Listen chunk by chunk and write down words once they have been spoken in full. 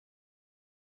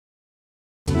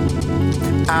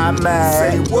iMack.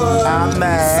 Say what?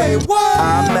 iMack. Say what?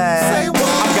 iMack. Say what?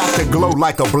 I got the glow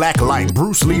like a black light.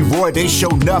 Bruce Leroy, they show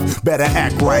enough, better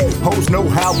act right. Hoes know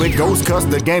how it goes, cause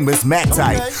the game is Mac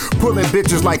tight. Pulling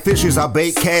bitches like fishes, I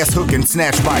bait, cast, hook, and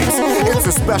snatch bites. It's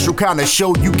a special kind of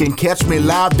show, you can catch me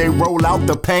live. They roll out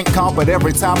the paint carpet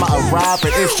every time I arrive.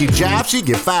 And if she jive, she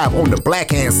get 5 on the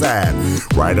black hand side.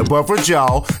 Right above her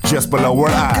jaw, just below her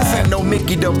eye. Cause ain't no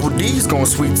Mickey Double D's gon'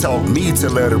 sweet talk me to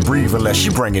let her breathe unless she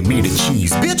bringing me the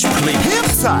cheese. Bitch, please. Hip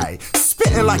tight.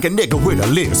 Spitting like a nigga with a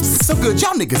lisp. So good,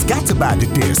 y'all niggas got to buy the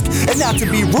disc. And not to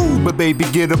be rude, but baby,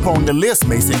 get up on the list.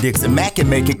 Mason, Dixon, Mac can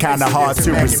make it kinda hard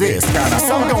to resist.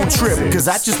 Some gon' trip, cause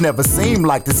I just never seem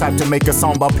like the type to make a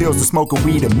song about pills to smoke a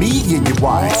weed of me and your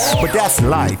wife. But that's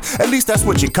life. At least that's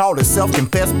what you call it.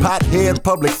 Self-confessed pothead,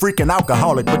 public freaking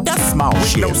alcoholic. But that's small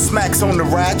shit. No smacks on the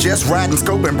ride, just riding,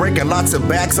 scoping, breaking lots of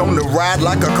backs on the ride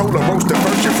like a cola roaster.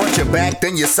 First you front your back,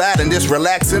 then your side, and just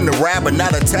relax in the ride, but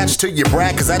not attached to your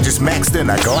brag, cause I just maxed in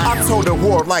a glass. I told the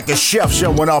world like a chef,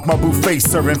 showing off my buffet,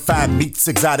 serving 5 meats,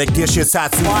 exotic dishes,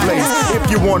 hot soufflés. If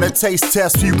you want a taste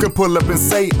test, you can pull up and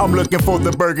say, I'm looking for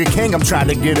the Burger King, I'm trying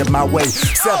to get it my way.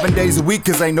 7 days a week,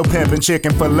 cause ain't no pimpin'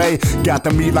 chicken filet. Got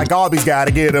the meat like Arby's,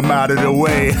 gotta get them out of the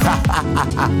way.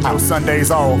 No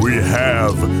Sundays off, we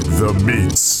have the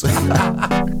meats.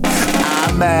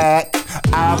 iMack,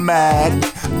 iMack,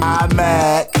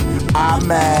 iMack,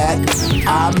 iMack,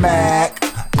 iMack,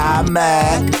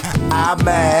 iMack,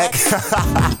 iMack.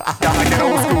 Y'all like that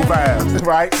old school vibe,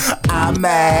 right?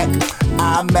 iMack,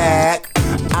 iMack,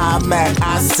 iMack.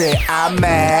 I said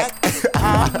iMack,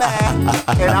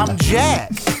 iMack, and I'm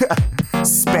Jack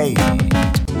Spade.